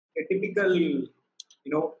a typical,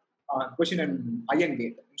 question in iron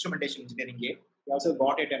gate, instrumentation engineering gate. We also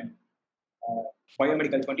got it in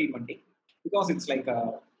Biomedical 2020 because it's like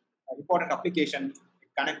an important application. It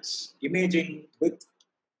connects imaging with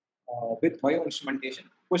bioinstrumentation.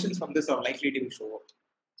 Questions from this are likely to show up.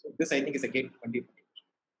 So this I think is a gate 2020.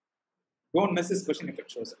 Don't miss this question if it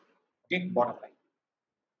shows up. Okay, bottom line.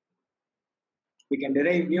 We can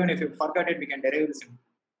derive, even if you forgot it, we can derive this in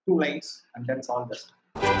 2 lines and then solve this.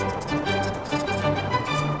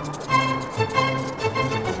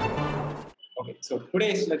 Okay, so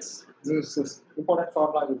today's this is important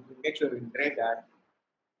formula. We make sure we derive that.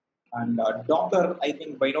 And Doppler, I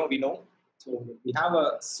think by now we know. So we have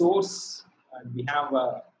a source and we have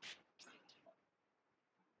a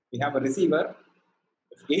receiver.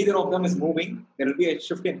 If either of them is moving, there will be a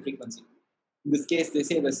shift in frequency. In this case, they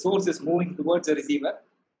say the source is moving towards the receiver.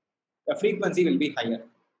 The frequency will be higher.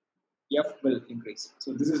 F will increase.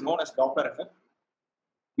 So this is known as Doppler effect.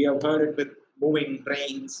 We have heard it with moving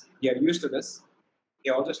trains. We are used to this. We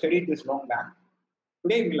have also studied this long back.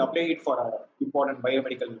 Today we will apply it for an important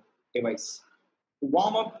biomedical device. To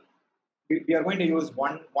warm up, we are going to use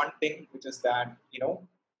one thing, which is that,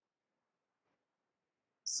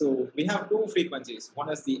 so we have two frequencies. One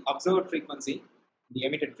is the observed frequency, the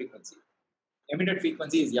emitted frequency. Emitted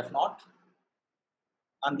frequency is F0,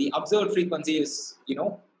 and the observed frequency is,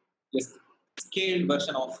 a scaled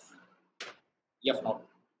version of F0.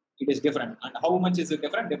 It is different, and how much is it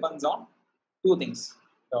different depends on two things: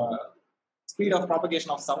 the speed of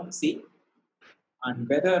propagation of sound, C, and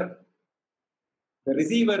whether the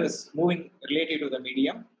receiver is moving related to the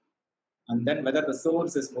medium, and then whether the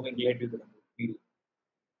source is moving related to the medium.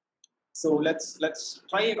 So let's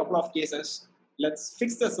try a couple of cases. Let's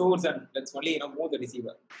fix the source and let's only move the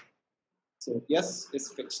receiver. So S is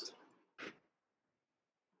fixed,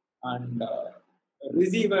 and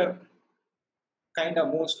receiver kind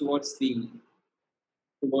of moves towards the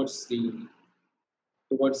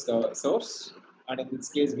source, and in this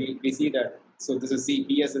case we see that. So this is C,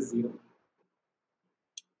 PS is 0,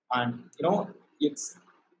 and it's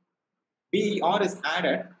BR is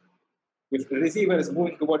added if the receiver is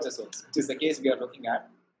moving towards the source, which is the case we are looking at,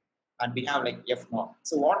 and we have like F0.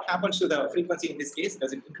 So what happens to the frequency in this case?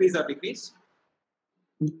 Does it increase or decrease?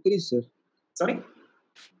 Increase, sir. Sorry?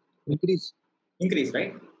 Increase. Increase,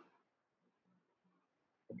 right?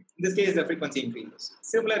 In this case, the frequency increases.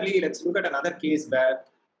 Similarly, let's look at another case where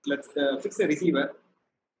let's fix the receiver.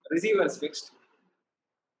 The receiver is fixed,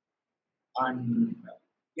 and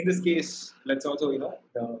in this case, let's also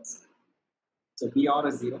so BR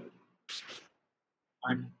is 0,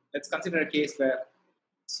 and let's consider a case where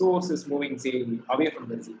source is moving, say, away from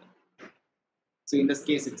the receiver. So in this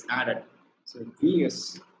case, it's added. So V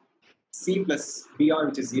is C plus BR,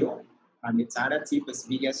 which is 0, and it's added C plus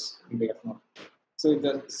VS into F0. So if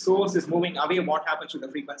the source is moving away, what happens to the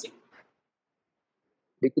frequency?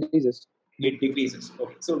 Decreases. It decreases.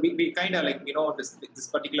 Okay. So we kind of like, this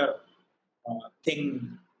particular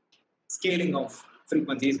thing, scaling of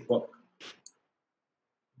frequencies work.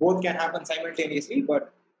 Both can happen simultaneously,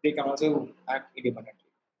 but they can also act independently.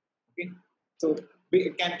 Okay. So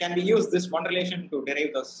can we use this one relation to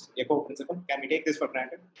derive this echo principle? Can we take this for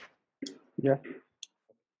granted? Yeah.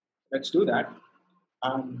 Let's do that.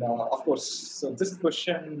 And of course, so this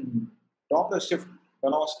question, Doppler shift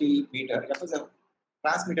velocity meter, F is a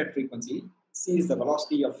transmitted frequency, C is the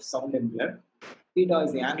velocity of sound in blood, theta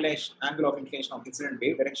is the angle of inclination of incident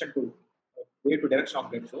wave, direction to direction of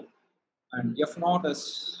blood flow, and F0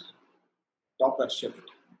 is Doppler shift.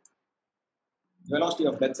 Velocity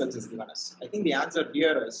of blood cells is given us. I think the answer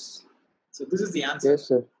here is, so this is the answer. Yes,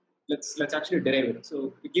 sir. Let's actually derive it.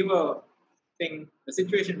 So we give a thing, the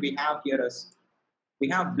situation we have here is, we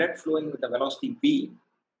have blood flowing with a velocity v,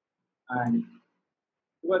 and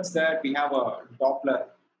towards that we have a Doppler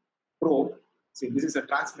probe. So this is a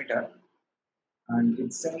transmitter, and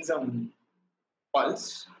it sends some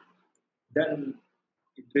pulse, then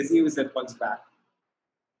it receives that pulse back.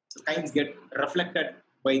 So kinds get reflected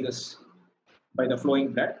by the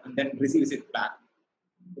flowing blood, and then receives it back.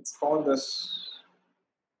 It's called this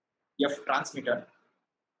F transmitter,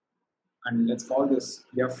 and let's call this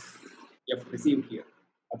F received here.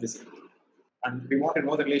 And we want to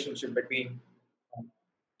know the relationship between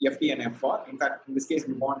FT and F4. In fact, in this case,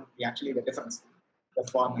 we want actually the difference,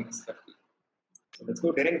 F4 minus FT. So let's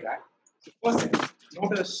go derive that. So first,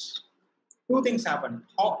 notice two things happen.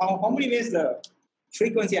 How many ways the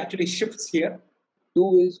frequency actually shifts here? 2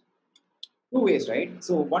 ways. 2 ways, right?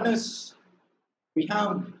 So one is we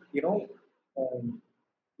have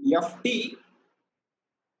FT.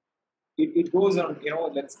 It goes on,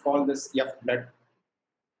 let's call this F blood.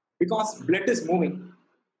 because blood is moving,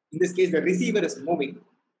 in this case the receiver is moving,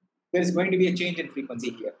 there is going to be a change in frequency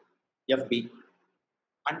here, FB.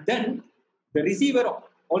 And then the receiver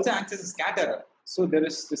also acts as a scatterer. So there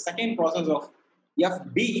is the second process of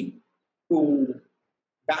FB to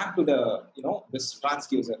back to the, this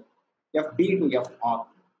transducer, FB to FR.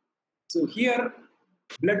 So here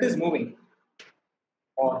blood is moving,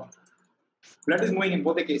 or blood is moving in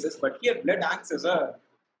both the cases, but here blood acts as a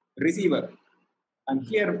receiver, and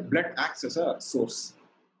here blood acts as a source.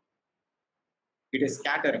 It is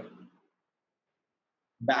scattering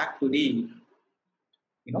back to the,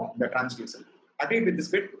 the transducer. Agree with this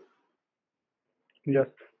bit? Yes.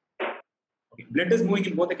 Okay. Blood is moving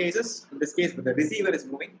in both the cases. In this case, the receiver is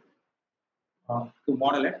moving to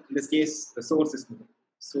model it. In this case, the source is moving.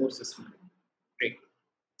 Source is moving. Great.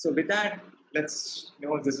 So with that, let's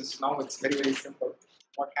this is now it's very, very simple.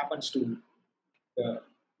 What happens to the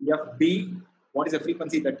FB? What is the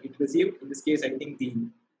frequency that it received? In this case, I think the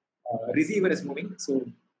receiver is moving. So,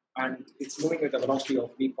 and it's moving with the velocity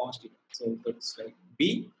of v constant. So it's like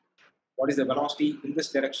v. What is the velocity in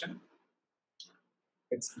this direction?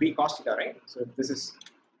 It's v cos theta, right? So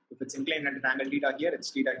if it's inclined at an angle theta here,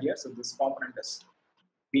 it's theta here. So this component is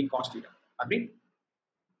v cos theta. Agree?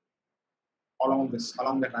 Along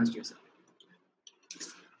the transducer.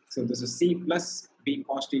 So this is c plus v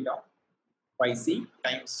cos theta by c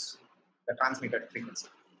times the transmitted frequency.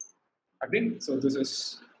 Agree? So this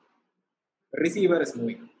is receiver is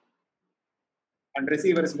moving, and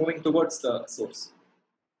receiver is moving towards the source.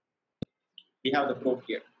 We have the probe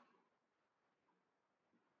here.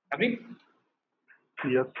 Agree?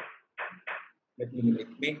 Yes. Let me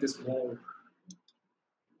make this more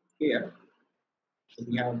clear. So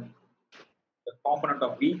we have the component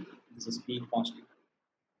of v. This is v constant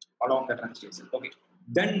along the transducer. Okay.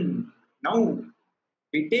 Then now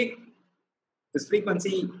we take this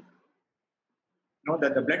frequency,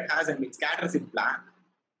 that the blood has, and it scatters it back.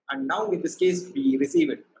 And now in this case we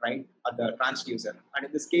receive it right at the transducer, and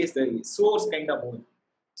in this case the source kind of moving.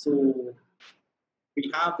 So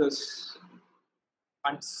we have this,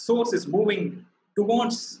 and source is moving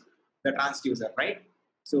towards the transducer, right?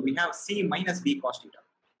 So we have c minus v cos theta.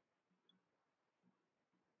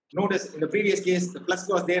 Notice in the previous case the plus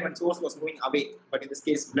was there when source was moving away, but in this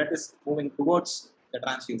case blood is moving towards the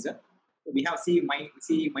transducer. So we have c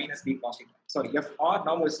minus v cos theta. Sorry, fr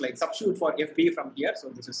now is like substitute for fb from here. So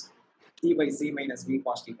this is c by c minus v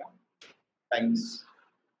cos theta times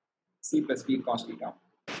c plus v cos theta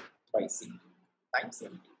by c times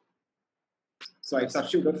ft. So I've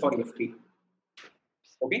substituted for fp.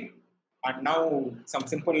 Okay, and now some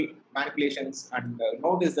simple manipulations, and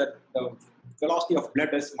notice that the velocity of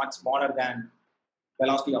blood is much smaller than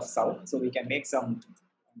velocity of sound. So we can make some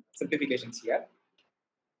simplifications here.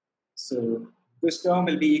 So this term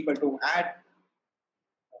will be equal to add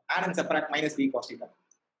and subtract minus v cos theta.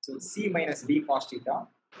 So c minus v cos theta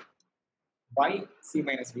by c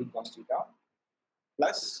minus v cos theta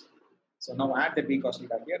plus, so now add the v cos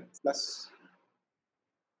theta here, plus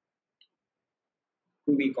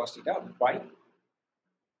 2v cos theta by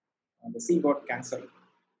the c got cancelled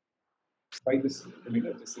by this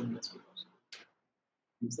remainder, the c minus v cos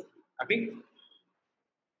theta. Okay?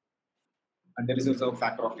 And there is also a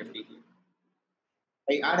factor of ft here.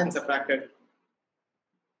 I add and subtracted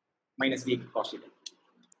minus v cos theta.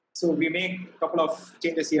 So we make a couple of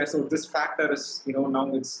changes here. So this factor is,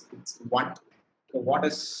 now it's 1. So what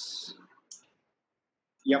is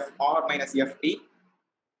fr minus ft?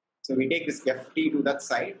 So we take this ft to that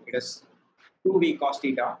side. It is 2v cos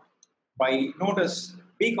theta by, notice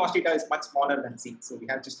v cos theta is much smaller than c. So we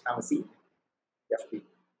just have a c ft.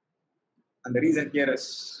 And the reason here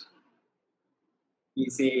is we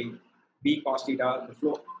say v cos theta, the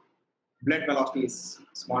flow blood velocity is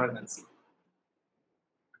smaller than c.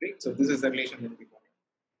 Okay? So this is the relation that we want.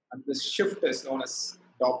 And this shift is known as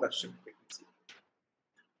Doppler shift frequency.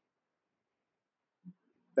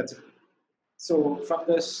 That's it. So from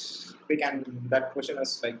this, that question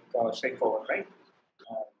is like straightforward, right?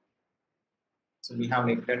 So we have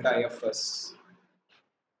like delta f is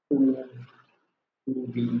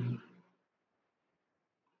 2v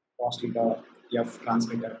cos theta f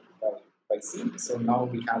transmitted by c. So now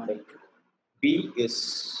we have like v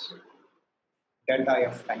is delta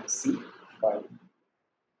f times c by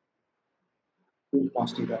 2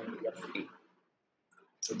 cos theta into ft.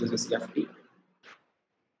 So this is ft.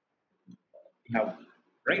 We have,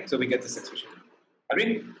 right? So we get this expression.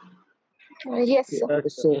 Agree? Yes, sir.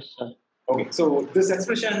 Yes, sir. Okay, so this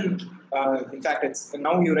expression, in fact, it's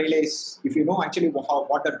now you realize, if you know actually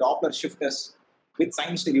what the Doppler shift is with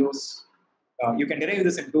signs to use, you can derive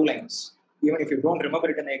this in 2 lines. Even if you don't remember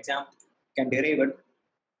it in the exam, you can derive it.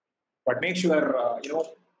 But make sure,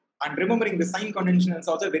 and remembering the sign convention is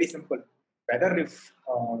also very simple. Whether if,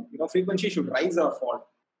 frequency should rise or fall,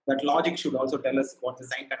 that logic should also tell us what the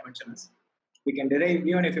sign convention is. We can derive,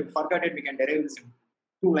 even if you forgot it, we can derive this in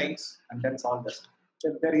 2 lines and then solve this.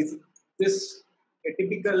 Then there is this a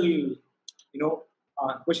typical,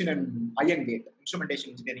 question in iron gate,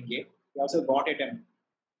 instrumentation engineering gate. We also got it in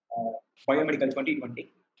Biomedical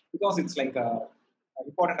 2020 because it's like an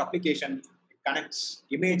important application. It connects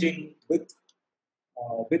imaging with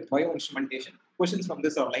bioinstrumentation. Questions from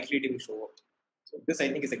this are likely to show up. So this I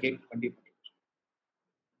think is a gate 2020.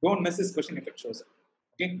 Don't miss this question if it shows up.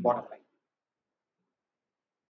 Okay, bottom line.